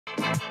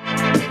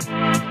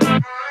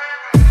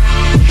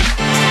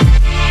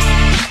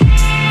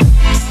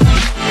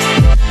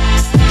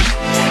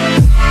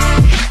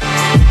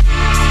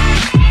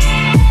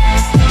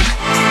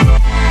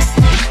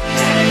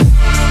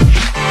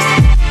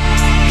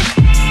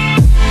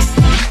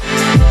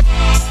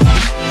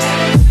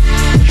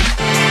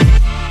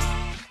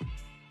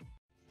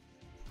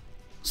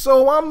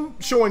So I'm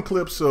showing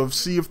clips of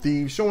Sea of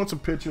Thieves, showing some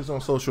pictures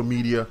on social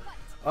media,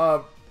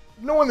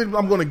 knowing that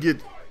I'm going to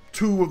get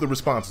two of the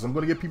responses. I'm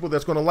going to get people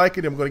that's going to like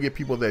it, and I'm going to get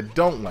people that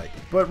don't like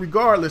it. But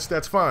regardless,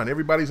 that's fine.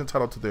 Everybody's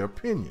entitled to their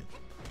opinion.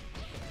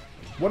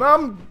 What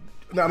I'm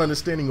not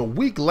understanding a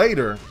week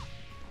later,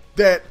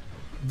 that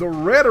the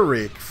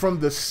rhetoric from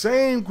the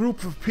same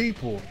group of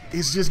people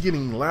is just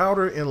getting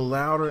louder and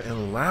louder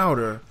and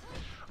louder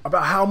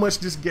about how much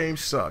this game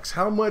sucks,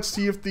 how much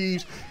Sea of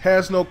Thieves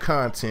has no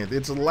content,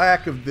 its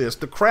lack of this,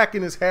 the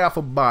Kraken is half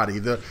a body,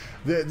 the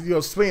paying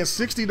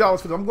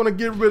 $60 for this. I'm gonna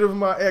get rid of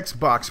my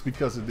Xbox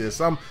because of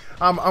this. I'm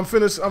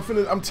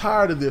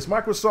tired of this.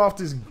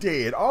 Microsoft is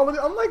dead. All of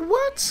it. I'm like,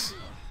 what?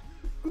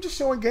 I'm just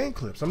showing game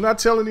clips. I'm not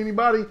telling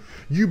anybody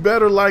you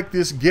better like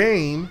this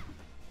game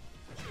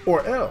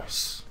or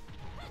else.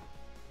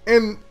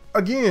 And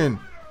again,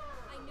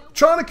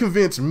 trying to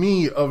convince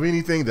me of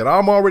anything that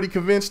I'm already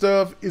convinced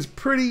of is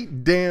pretty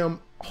damn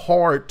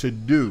hard to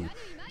do.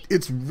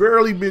 It's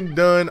rarely been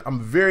done. I'm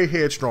very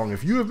headstrong.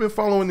 If you have been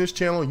following this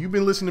channel and you've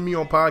been listening to me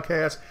on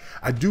podcasts,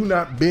 I do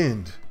not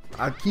bend.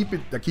 I keep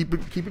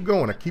it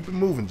going. I keep it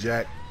moving,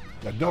 Jack.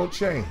 I don't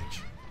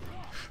change.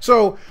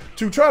 So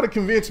to try to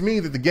convince me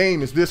that the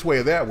game is this way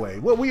or that way,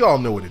 well, we all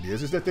know what it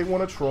is that they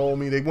want to troll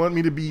me. They want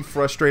me to be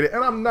frustrated.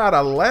 And I'm not.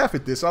 I laugh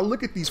at this. I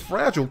look at these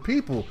fragile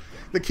people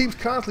that keeps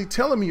constantly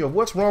telling me of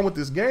what's wrong with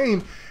this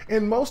game,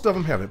 and most of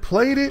them haven't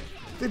played it.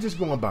 They're just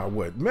going by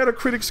what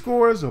Metacritic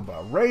scores or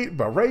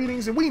by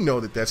ratings, and we know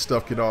that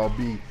stuff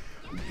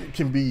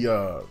can be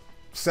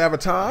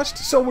sabotaged.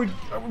 So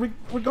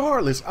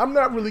regardless, I'm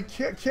not really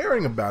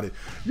caring about it.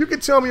 You can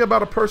tell me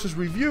about a person's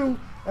review,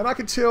 and I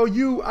can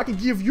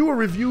give you a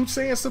review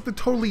saying something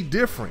totally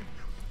different.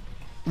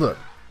 Look,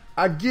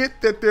 I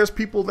get that there's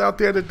people out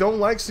there that don't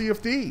like Sea of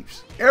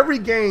Thieves. Every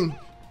game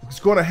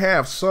is going to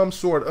have some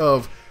sort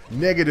of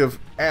negative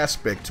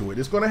aspect to it.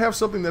 It's going to have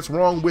something that's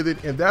wrong with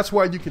it, and that's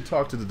why you can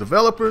talk to the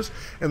developers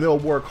and they'll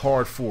work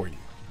hard for you.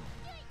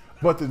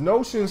 But the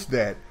notions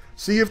that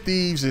Sea of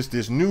Thieves is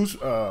this new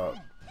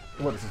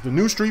what is it, the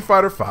new Street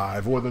Fighter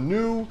V or the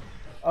new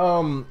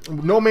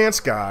No Man's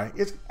Sky,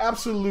 it's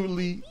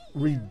absolutely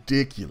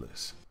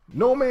ridiculous.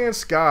 No Man's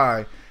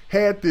Sky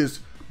had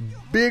this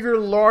bigger,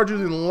 larger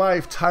than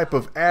life type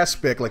of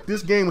aspect, like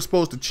this game was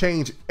supposed to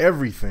change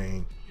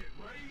everything.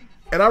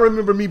 And I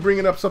remember me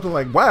bringing up something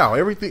like, wow,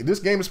 this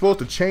game is supposed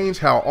to change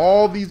how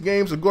all these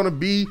games are going to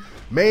be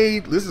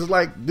made. This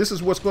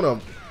is what's going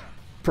to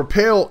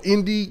propel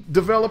indie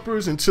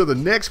developers into the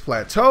next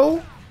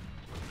plateau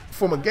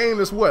from a game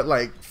that's what,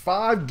 like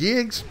 5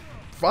 gigs?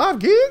 5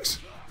 gigs?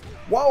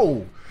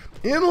 Whoa.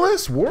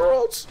 Endless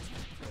worlds?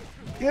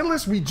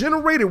 Endless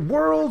regenerated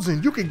worlds,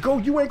 and you ain't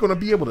going to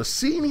be able to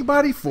see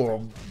anybody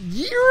for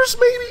years,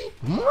 maybe?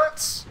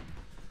 Months?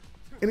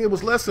 And it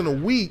was less than a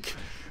week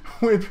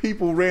when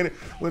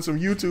some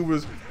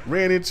YouTubers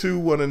ran into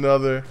one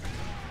another,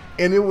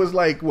 and it was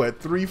like,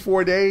 what,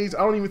 3-4 days? I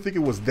don't even think it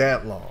was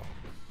that long.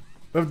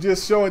 Of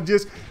just showing,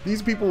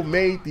 these people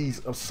made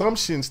these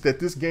assumptions that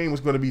this game was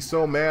going to be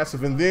so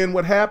massive, and then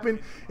what happened?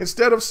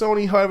 Instead of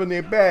Sony having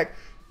their back,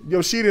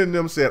 Yoshida and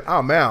them said,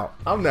 I'm out.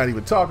 I'm not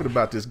even talking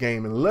about this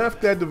game, and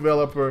left that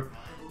developer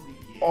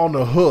on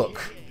the hook,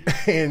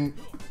 and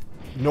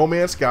No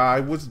Man's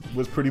Sky was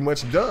pretty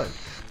much done.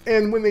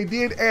 And when they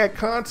did add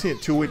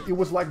content to it, it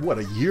was like, what,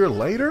 a year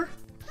later?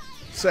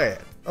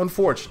 Sad.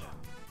 Unfortunate.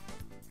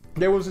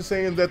 There was a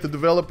saying that the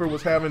developer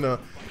was having a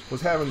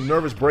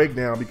nervous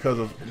breakdown because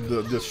of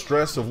the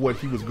stress of what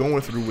he was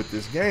going through with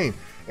this game.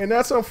 And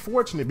that's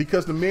unfortunate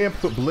because the man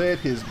put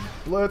his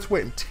blood,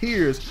 sweat, and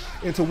tears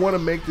into want to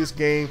make this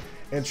game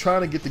and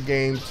trying to get the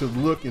game to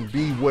look and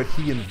be what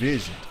he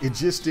envisioned. It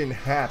just didn't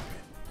happen.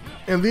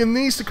 And then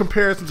these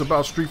comparisons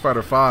about Street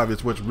Fighter V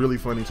is what's really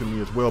funny to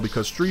me as well,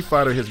 because Street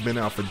Fighter has been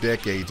out for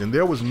decades, and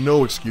there was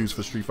no excuse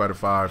for Street Fighter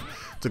V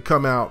to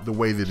come out the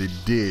way that it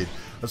did,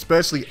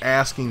 especially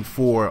asking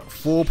for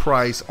full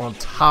price on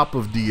top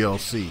of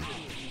DLC.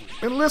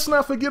 And let's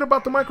not forget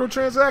about the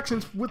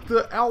microtransactions with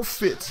the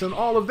outfits and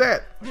all of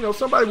that. You know,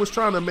 somebody was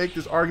trying to make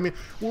this argument,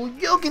 well,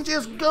 you can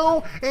just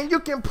go and you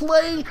can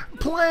play,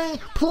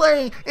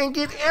 and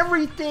get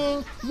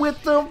everything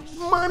with the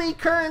money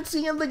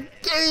currency in the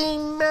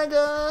game,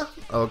 mega.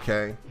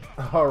 Okay,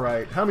 all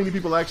right. How many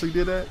people actually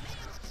did that?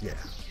 Yeah,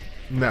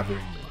 not very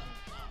many.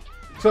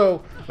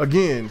 So,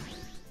 again,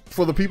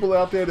 for the people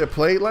out there that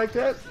played like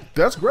that,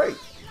 that's great.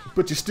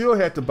 But you still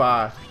had to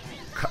buy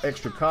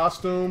extra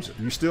costumes.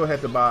 You still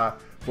had to buy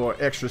for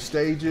extra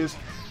stages.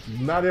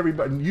 Not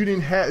everybody,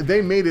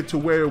 they made it to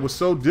where it was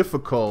so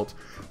difficult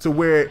to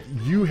where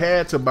you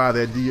had to buy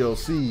that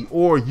DLC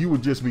or you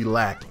would just be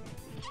lacking.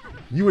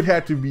 You would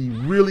have to be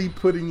really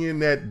putting in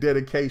that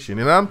dedication.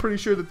 And I'm pretty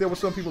sure that there were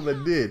some people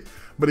that did.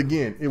 But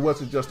again, it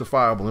wasn't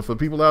justifiable. And for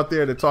people out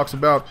there that talks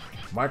about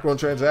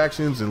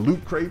microtransactions and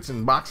loot crates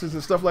and boxes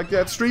and stuff like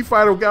that, Street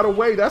Fighter got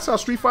away. That's how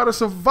Street Fighter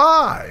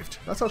survived.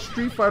 That's how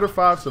Street Fighter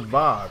V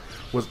survived,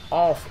 was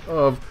off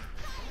of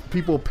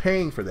people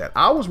paying for that.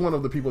 I was one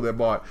of the people that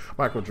bought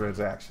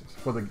microtransactions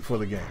for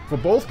the game, for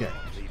both games.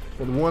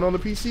 for the one on the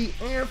PC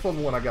and for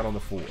the one I got on the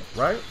 4,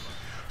 right?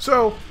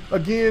 So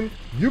again,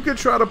 you could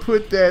try to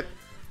put that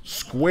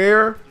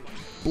square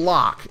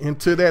block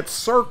into that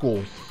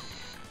circle,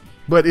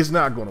 but it's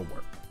not going to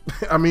work.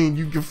 I mean,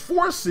 you can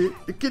force it,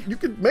 you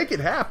could make it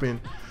happen,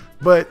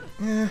 but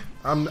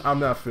I'm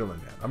not feeling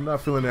that. I'm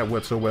not feeling that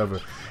whatsoever.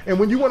 And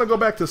when you want to go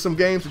back to some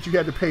games that you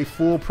had to pay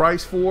full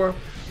price for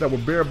that were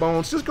bare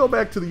bones, just go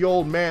back to the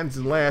old Maddens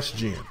in last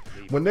gen.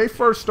 When they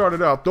first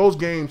started out, those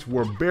games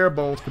were bare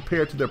bones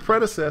compared to their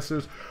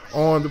predecessors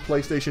on the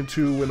PlayStation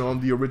 2 and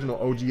on the original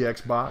OG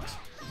Xbox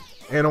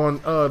and on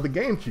the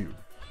GameCube.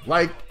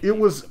 Like, it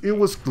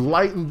was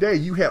light and day.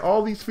 You had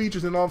all these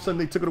features and all of a sudden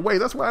they took it away.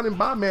 That's why I didn't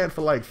buy Madden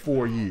for like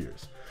 4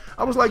 years.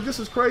 I was like, this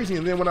is crazy.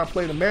 And then when I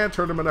played a Madden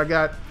tournament,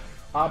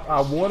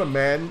 I won a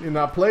Madden and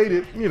I played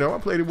it, you know, I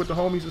played it with the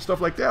homies and stuff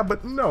like that.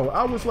 But no,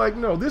 I was like,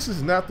 no, this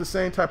is not the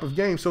same type of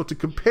game. So to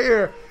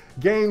compare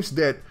games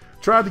that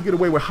tried to get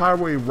away with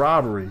highway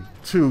robbery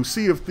to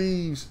Sea of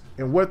Thieves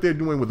and what they're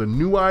doing with a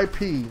new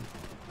IP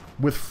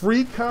with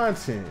free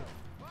content,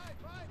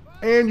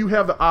 and you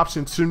have the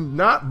option to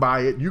not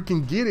buy it, you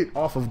can get it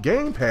off of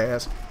Game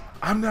Pass.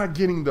 I'm not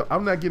getting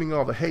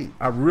all the hate.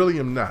 I really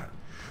am not.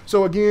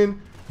 So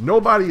again,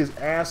 nobody is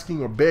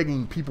asking or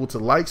begging people to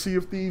like Sea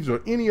of Thieves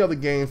or any other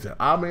games that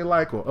I may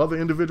like or other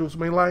individuals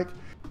may like,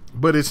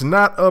 but it's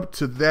not up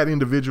to that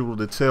individual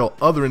to tell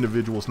other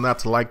individuals not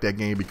to like that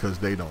game because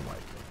they don't like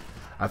it.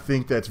 I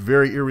think that's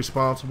very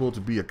irresponsible to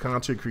be a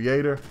content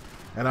creator,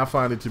 and I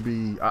find it to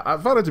be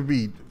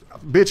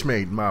bitch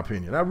made, in my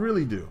opinion. I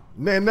really do.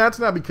 And that's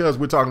not because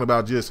we're talking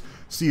about just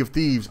Sea of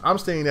Thieves. I'm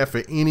saying that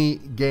for any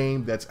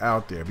game that's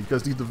out there,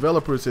 because these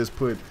developers has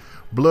put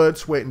blood,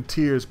 sweat, and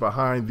tears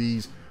behind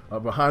these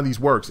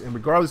works. And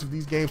regardless if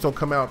these games don't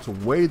come out the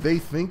way they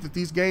think that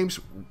these games,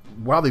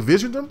 while they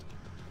visioned them,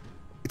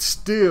 it's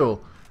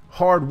still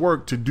hard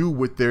work to do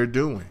what they're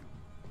doing.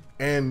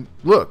 And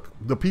look,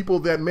 the people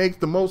that make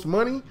the most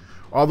money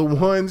are the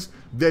ones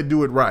that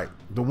do it right.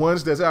 The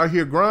ones that's out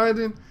here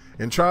grinding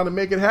and trying to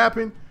make it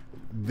happen,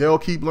 they'll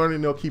keep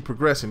learning, they'll keep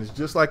progressing. It's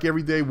just like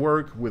everyday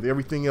work with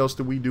everything else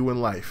that we do in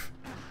life.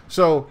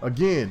 So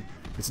again,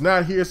 it's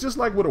not here. It's just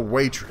like with a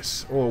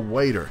waitress or a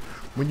waiter.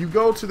 When you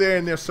go to there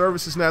and their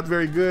service is not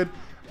very good,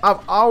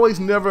 I've always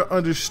never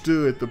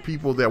understood the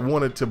people that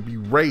wanted to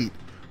berate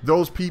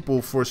those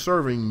people for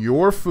serving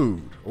your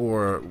food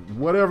or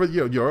whatever,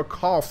 your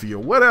coffee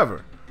or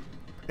whatever,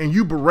 and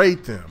you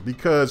berate them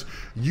because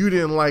you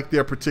didn't like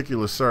their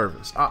particular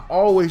service. I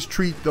always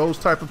treat those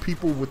type of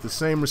people with the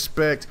same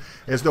respect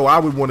as though I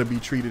would want to be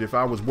treated if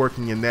I was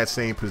working in that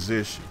same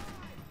position.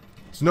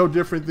 It's no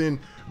different than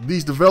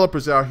these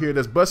developers out here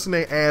that's busting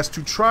their ass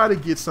to try to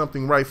get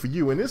something right for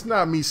you. And it's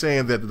not me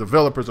saying that the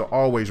developers are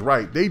always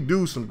right. They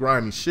do some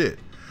grimy shit.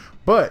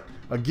 But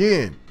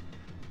again,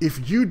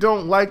 if you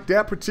don't like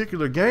that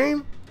particular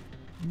game,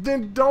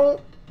 then don't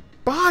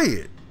buy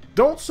it.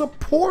 Don't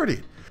support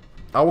it.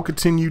 I will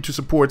continue to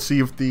support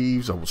Sea of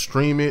Thieves. I will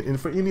stream it. And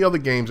for any other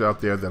games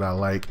out there that I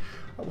like,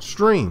 I will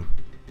stream.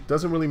 It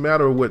doesn't really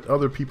matter what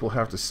other people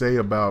have to say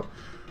about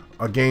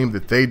a game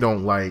that they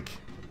don't like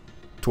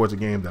towards a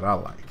game that I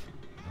like.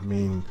 I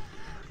mean,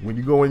 when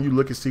you go and you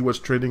look and see what's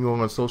trending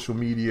on social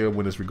media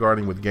when it's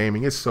regarding with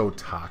gaming, it's so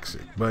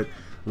toxic. But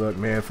look,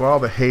 man, for all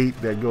the hate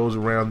that goes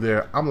around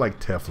there, I'm like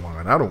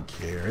Teflon. I don't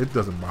care. It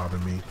doesn't bother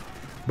me.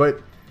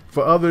 But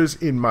for others,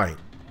 it might.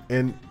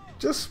 And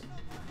just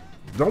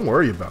don't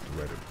worry about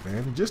the rhetoric,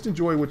 man. Just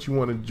enjoy what you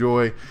want to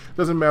enjoy.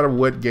 Doesn't matter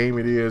what game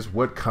it is,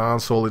 what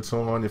console it's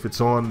on, if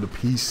it's on the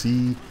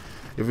PC,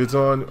 if it's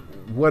on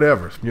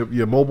whatever,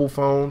 your mobile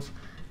phones.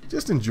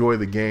 Just enjoy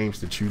the games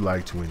that you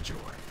like to enjoy.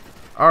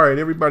 All right,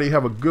 everybody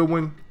have a good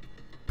one.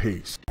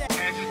 Peace.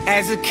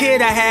 As a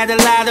kid, I had a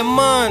lot of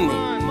money.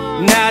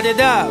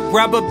 Knotted up,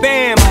 rubber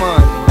band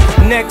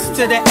money. Next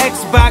to the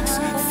Xbox,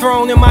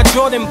 thrown in my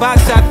Jordan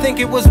box. I think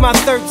it was my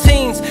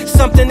 13s,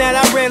 something that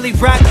I rarely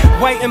rock.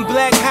 White and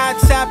black high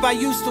top, I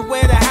used to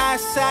wear the high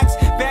socks.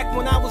 Back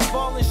when I was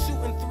balling,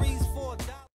 shooting